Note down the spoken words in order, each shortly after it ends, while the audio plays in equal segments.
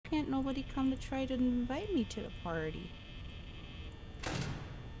can't nobody come to try to invite me to the party?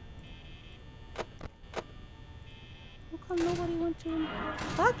 How come nobody went to...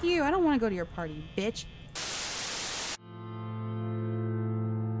 Fuck you! I don't want to go to your party, bitch!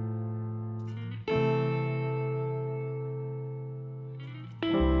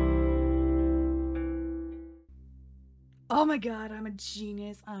 Oh my god, I'm a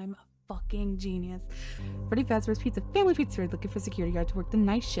genius. I'm a fucking genius. Freddy Fazbear's Pizza, family pizza, looking for security guard to work the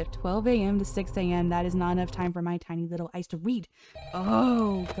night shift, 12 a.m. to 6 a.m. That is not enough time for my tiny little eyes to read.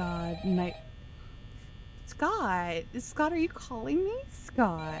 Oh god, night. Scott! Scott, are you calling me?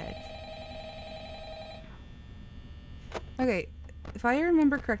 Scott. Okay, if I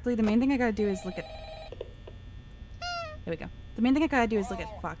remember correctly, the main thing I gotta do is look at... There we go. The main thing I gotta do is look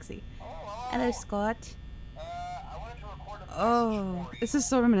at Foxy. Hello, Scott. Oh, this is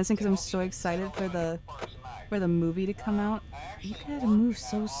so reminiscent because I'm so excited for the movie to come out. You gotta move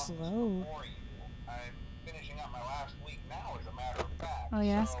so slow. Oh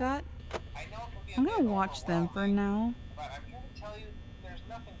yeah, Scott? I'm gonna watch them for now.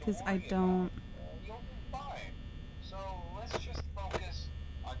 Because I don't...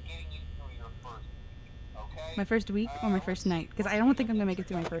 My first week or my first night? Because I don't think I'm gonna make it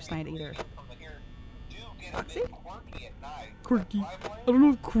through my first night either. Foxy? Quirky. I don't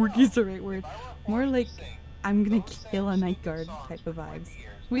know if quirky is the right word. More like I'm gonna kill a night guard type of vibes.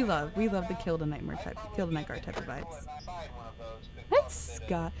 We love the kill a night guard type of vibes. That's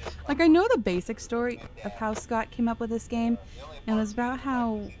Scott. Like, I know the basic story of how Scott came up with this game, and it was about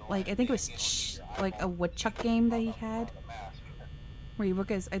how, like, I think it was like a woodchuck game that he had, where you look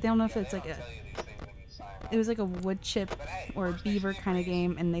as, I don't know if it's like it was like a wood chip or a beaver kind of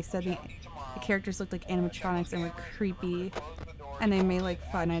game, and they said the characters looked like animatronics and were creepy, and they made like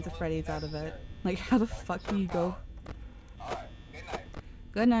Five Nights at Freddy's out of it. Like, how the fuck do you go?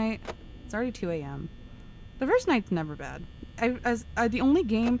 Good night. It's already 2 a.m. The first night's never bad. The only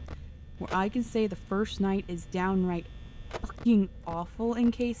game where I can say the first night is downright fucking awful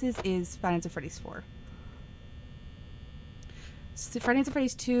in cases is Five Nights at Freddy's 4. So Five Nights at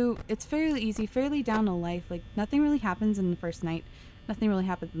Freddy's 2, it's fairly easy, fairly down to life. Like, nothing really happens in the first night. Nothing really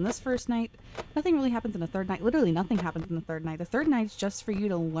happens in this first night. Nothing really happens in the third night. Literally nothing happens in the third night. The third night is just for you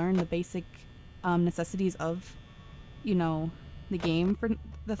to learn the basic necessities of, you know, the game for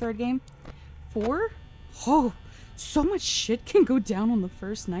the third game. 4? Oh, so much shit can go down on the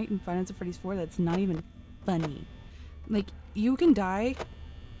first night in Five Nights at Freddy's 4 that's not even funny. Like, you can die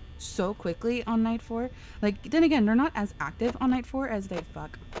so quickly on night 4. Like, then again, they're not as active on night 4 as they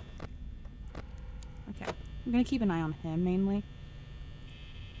fuck. Okay, I'm gonna keep an eye on him mainly.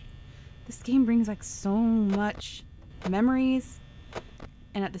 This game brings like so much memories,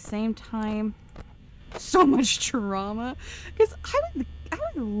 and at the same time, so much trauma. Because I was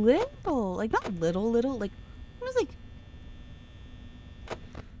little, like not little, like I was like,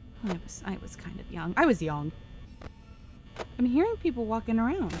 I was kind of young. I was young. I'm hearing people walking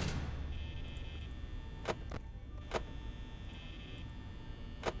around.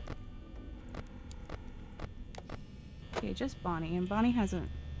 Okay, just Bonnie, and Bonnie hasn't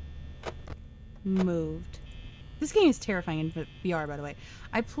moved. This game is terrifying in VR, by the way.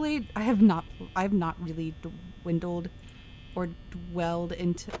 I have not really dwindled or dwelled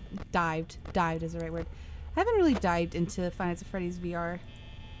into, dived is the right word. I haven't really dived into Five Nights at Freddy's VR.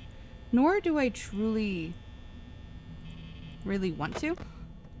 Nor do I truly really want to.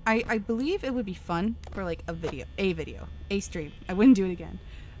 I believe it would be fun for like a stream. I wouldn't do it again.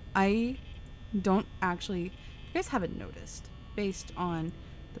 I don't actually, you guys haven't noticed, based on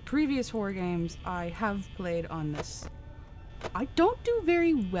the previous horror games I have played on this, I don't do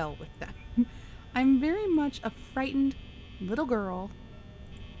very well with them. I'm very much a frightened little girl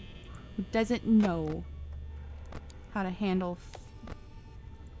who doesn't know how to handle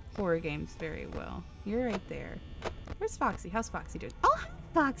horror games very well. You're right there. Where's Foxy? How's Foxy doing? Oh, hi,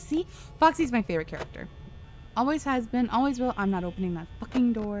 Foxy! Foxy's my favorite character. Always has been, always will. I'm not opening that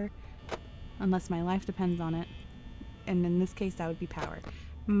fucking door unless my life depends on it. And in this case, that would be power.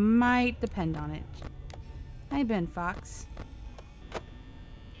 Might depend on it. Hi, Ben Fox.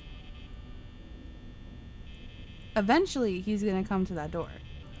 Eventually, he's gonna come to that door.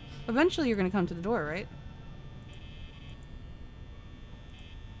 Eventually, you're gonna come to the door, right?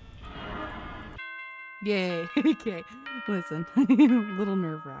 Yay. Okay. Listen, a little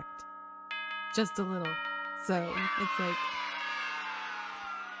nerve-wracked. Just a little. So, it's like...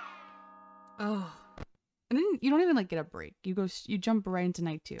 Oh. And then you don't even like get a break. You jump right into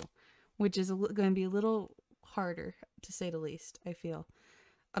night 2, which is going to be a little harder, to say the least, I feel.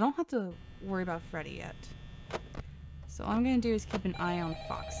 I don't have to worry about Freddy yet. So all I'm gonna do is keep an eye on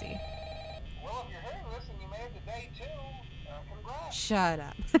Foxy. Well, if you're hearing this and you made it to day 2, congrats. Shut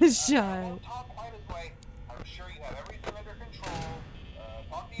up. Shut I up. won't talk quite as late. I'm sure you have everything under control.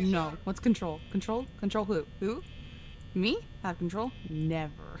 Talk to you No. soon. What's control? Control? Control who? Who? Me? Have control?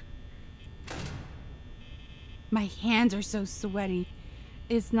 Never. My hands are so sweaty.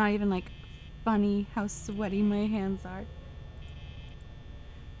 It's not even like funny how sweaty my hands are.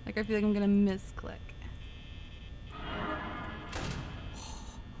 Like I feel like I'm gonna misclick.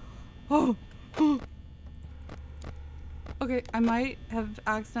 Oh. Okay, I might have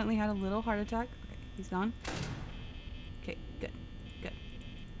accidentally had a little heart attack. Okay, he's gone. Okay, good. Good.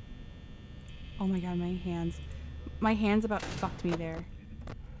 Oh my god, my hands. My hands about fucked me there.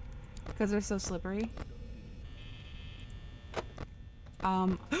 Because they're so slippery.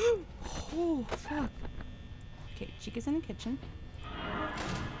 Oh, fuck. Okay, Chica's in the kitchen.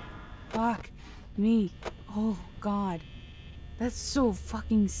 Fuck me. Oh, God. That's so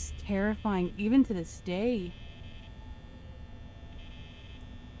fucking terrifying, even to this day.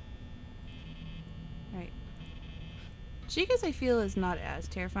 Right. Chica's, I feel, is not as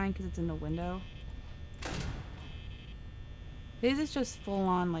terrifying because it's in the window. His is just full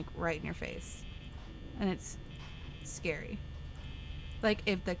on, like, right in your face. And it's scary. Like,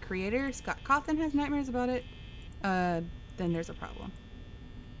 if the creator, Scott Cawthon, has nightmares about it, then there's a problem.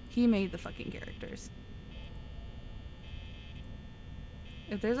 He made the fucking characters.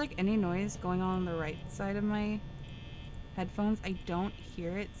 If there's, like, any noise going on the right side of my headphones, I don't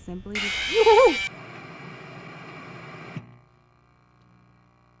hear it simply because...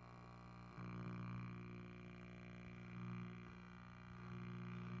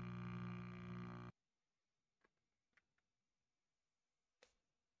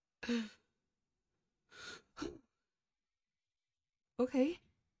 Okay.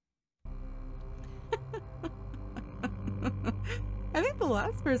 I think the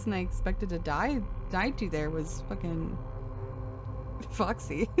last person I expected to die to there was fucking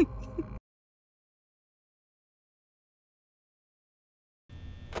Foxy.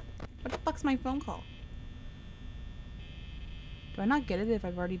 What the fuck's my phone call? Do I not get it if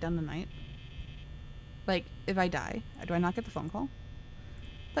I've already done the night? Like, if I die, do I not get the phone call?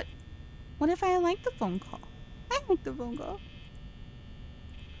 But what if I like the phone call? I like the phone call.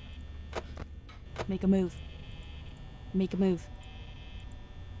 Make a move. Make a move.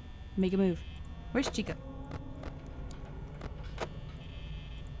 Make a move. Where's Chica?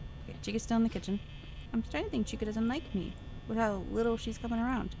 Okay, Chica's still in the kitchen. I'm starting to think Chica doesn't like me with how little she's coming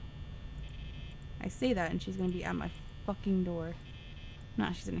around. I say that and she's gonna be at my fucking door.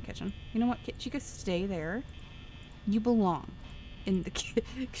 Nah, she's in the kitchen. You know what, Chica, stay there. You belong in the kitchen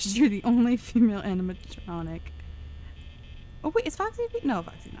because you're the only female animatronic. Oh wait, is Foxy a female? No,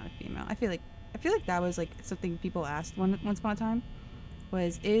 Foxy's not a female. I feel like that was like something people asked once upon a time.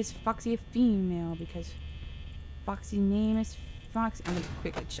 Was, is Foxy a female? Because Foxy's name is Foxy. I'm gonna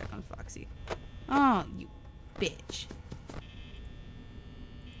quickly check on Foxy. Oh, you bitch.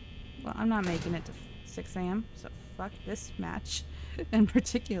 Well, I'm not making it to 6 a.m., so fuck this match in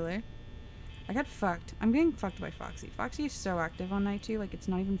particular. I got fucked. I'm getting fucked by Foxy. Foxy is so active on night 2, like it's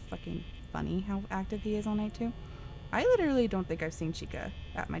not even fucking funny how active he is on night 2. I literally don't think I've seen Chica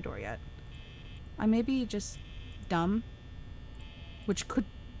at my door yet. I may be just dumb, which could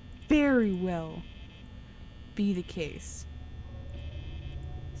very well be the case.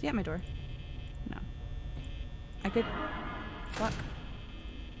 Is he at my door? No. I could... Fuck.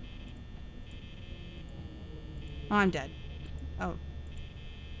 Oh, I'm dead. Oh.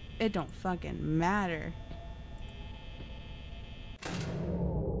 It don't fucking matter.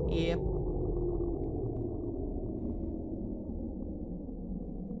 Yep.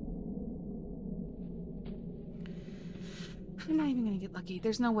 I'm not even gonna get lucky.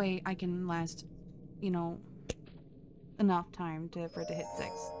 There's no way I can last, you know, enough time for it to hit 6.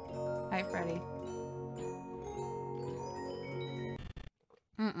 Hi, Freddy.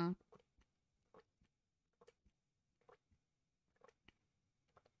 Mm-mm.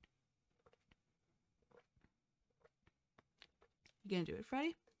 You gonna do it,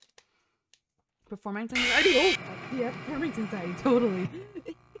 Freddy? Performance anxiety? Oh! Yeah, performance anxiety, totally.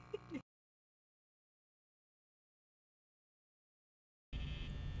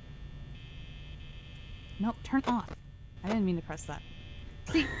 Nope, turn off. I didn't mean to press that.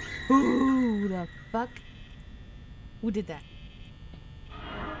 See? Who the fuck? Who did that?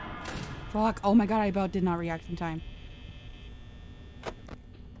 Fuck. Oh my god, I about did not react in time.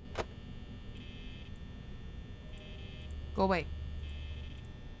 Go away.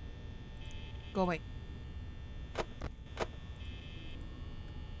 Go away.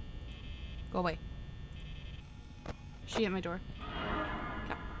 Go away. she at my door?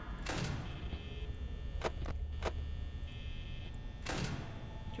 Okay.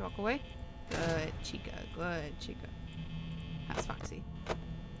 Did you walk away? Good, Chica. Good, Chica. How's Foxy? Okay,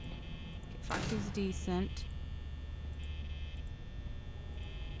 Foxy's decent.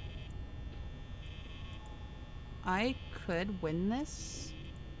 I could win this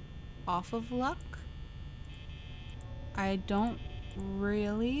off of luck. I don't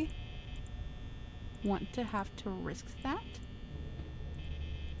really want to have to risk that.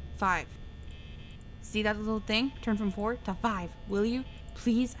 5. See that little thing? Turn from 4 to 5. Will you?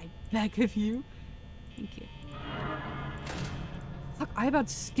 Please, I beg of you. Thank you. Fuck, I about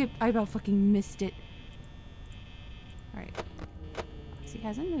skipped. I about fucking missed it. Alright. Foxy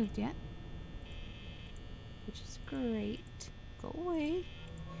hasn't moved yet. Which is great. Go away.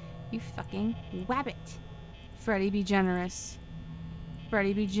 You fucking wabbit. Freddy, be generous.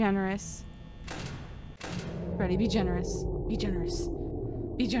 Freddy, be generous. Freddy, be generous. Be generous.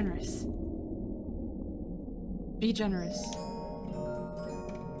 Be generous. Be generous.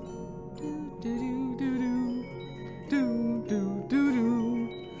 Do do do do do do do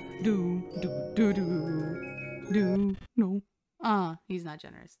do do do do. No. He's not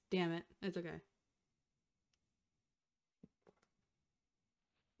generous. Damn it. It's okay.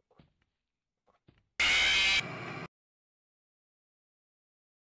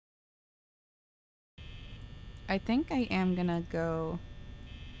 I think I am gonna go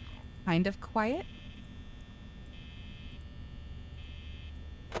kind of quiet.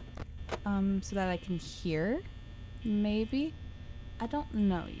 So that I can hear, maybe. I don't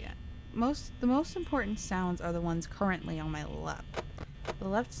know yet. The most important sounds are the ones currently on my left. The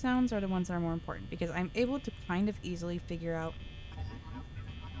left sounds are the ones that are more important because I'm able to kind of easily figure out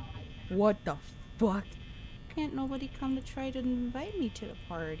what the fuck. Can't nobody come to try to invite me to the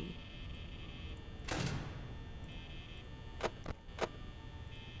party?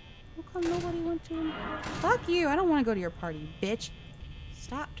 How come nobody went to? Fuck you! I don't want to go to your party, bitch.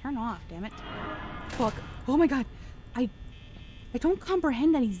 Stop! Turn off, damn it! Fuck! Oh my god! I don't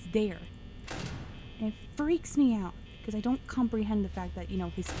comprehend that he's there, and it freaks me out because I don't comprehend the fact that, you know,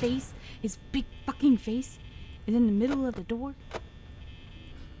 his face, his big fucking face, is in the middle of the door.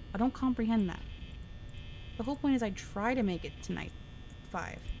 I don't comprehend that. The whole point is I try to make it to night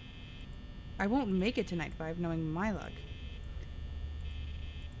 5. I won't make it to night 5 knowing my luck.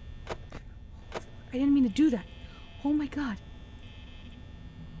 I didn't mean to do that. Oh my god.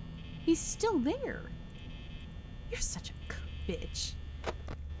 He's still there. You're such a bitch.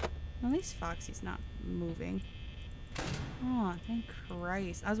 At least Foxy's not moving. Oh, thank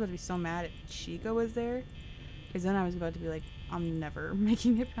Christ. I was about to be so mad if Chica was there. Because then I was about to be like, I'm never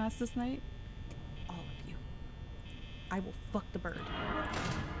making it past this night. All of you. I will fuck the bird.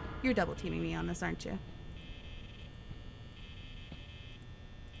 You're double teaming me on this, aren't you?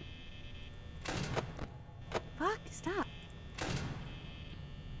 Fuck, stop.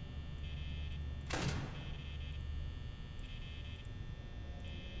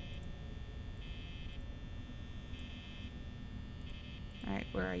 Alright,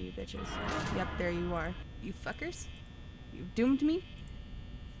 where are you bitches? Yep, there you are. You fuckers? You doomed me?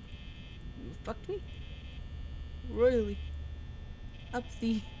 You fucked me? Royally. Up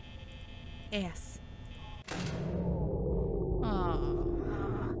the ass. Aww.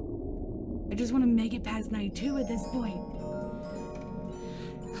 I just want to make it past night 2 at this point.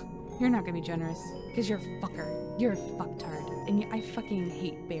 You're not gonna be generous, because you're a fucker. You're a fucktard. And I fucking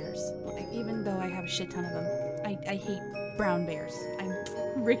hate bears. Like, even though I have a shit ton of them. I hate brown bears. I'm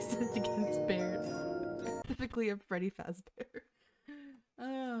racist against bears. Specifically a Freddy Fazbear.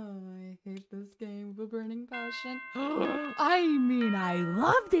 Oh, I hate this game with a burning passion. I mean, I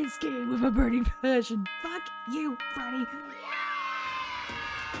love this game with a burning passion. Fuck you, Freddy.